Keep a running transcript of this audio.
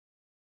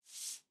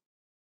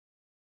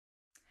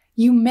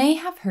You may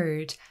have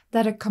heard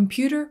that a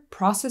computer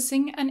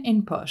processing an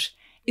input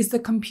is the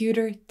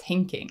computer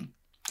thinking.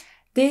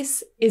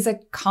 This is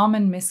a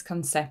common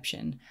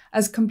misconception,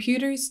 as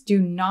computers do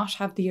not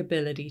have the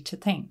ability to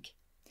think.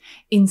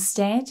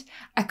 Instead,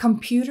 a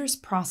computer's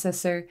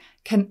processor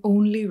can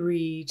only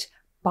read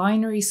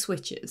binary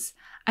switches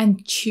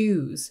and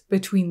choose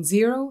between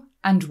 0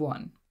 and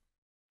 1.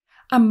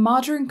 A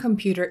modern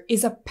computer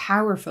is a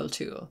powerful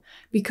tool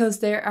because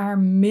there are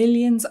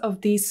millions of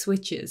these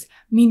switches,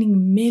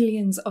 meaning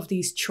millions of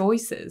these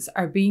choices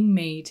are being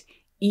made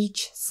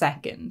each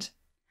second.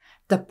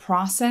 The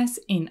process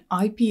in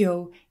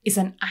IPO is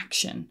an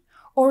action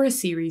or a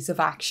series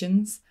of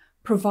actions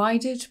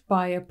provided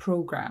by a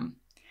program.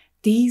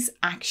 These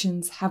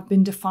actions have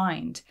been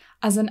defined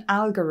as an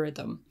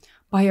algorithm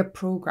by a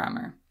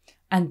programmer,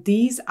 and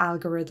these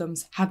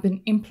algorithms have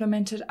been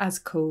implemented as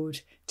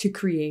code to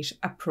create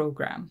a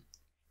program.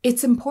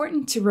 It's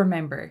important to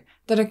remember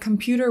that a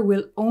computer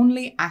will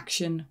only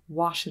action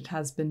what it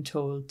has been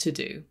told to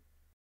do.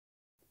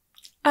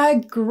 A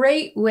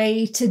great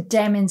way to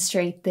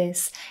demonstrate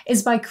this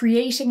is by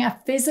creating a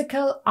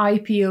physical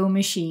IPO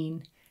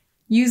machine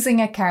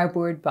using a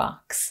cardboard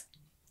box.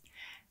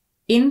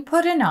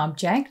 Input an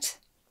object,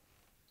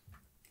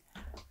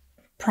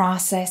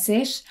 process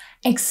it,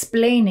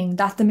 explaining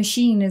that the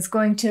machine is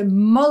going to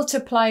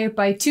multiply it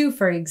by 2,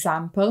 for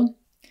example,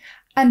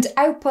 and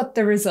output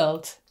the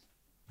result.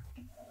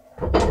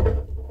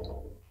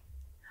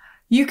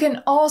 You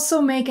can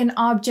also make an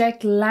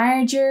object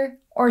larger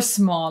or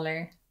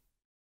smaller.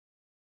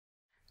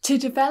 To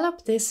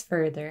develop this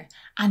further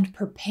and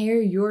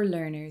prepare your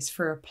learners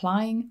for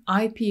applying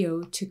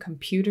IPO to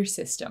computer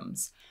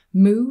systems,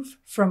 move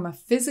from a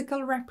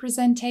physical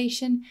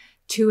representation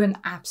to an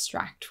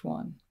abstract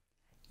one.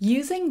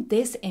 Using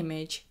this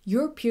image,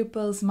 your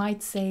pupils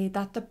might say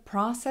that the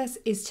process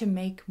is to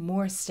make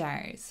more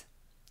stars,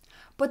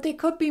 but they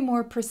could be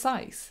more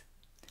precise.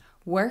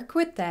 Work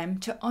with them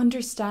to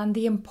understand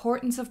the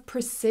importance of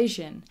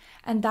precision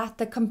and that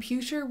the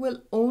computer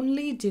will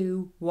only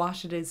do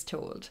what it is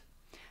told.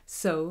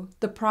 So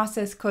the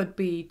process could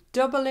be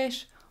double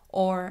it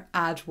or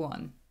add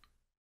 1.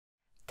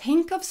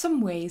 Think of some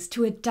ways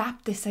to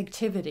adapt this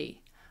activity.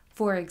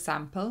 For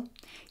example,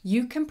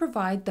 you can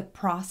provide the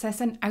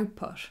process and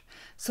output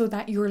so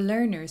that your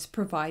learners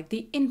provide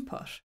the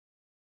input.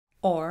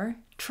 Or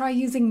try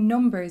using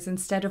numbers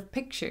instead of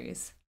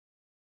pictures.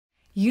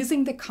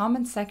 Using the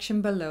comment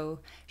section below,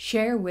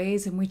 share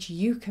ways in which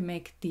you can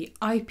make the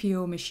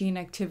IPO machine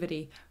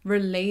activity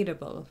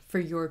relatable for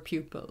your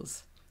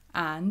pupils.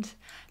 And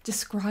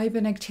describe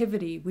an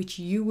activity which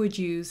you would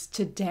use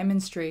to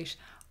demonstrate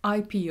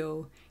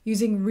IPO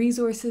using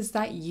resources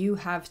that you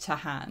have to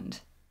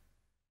hand.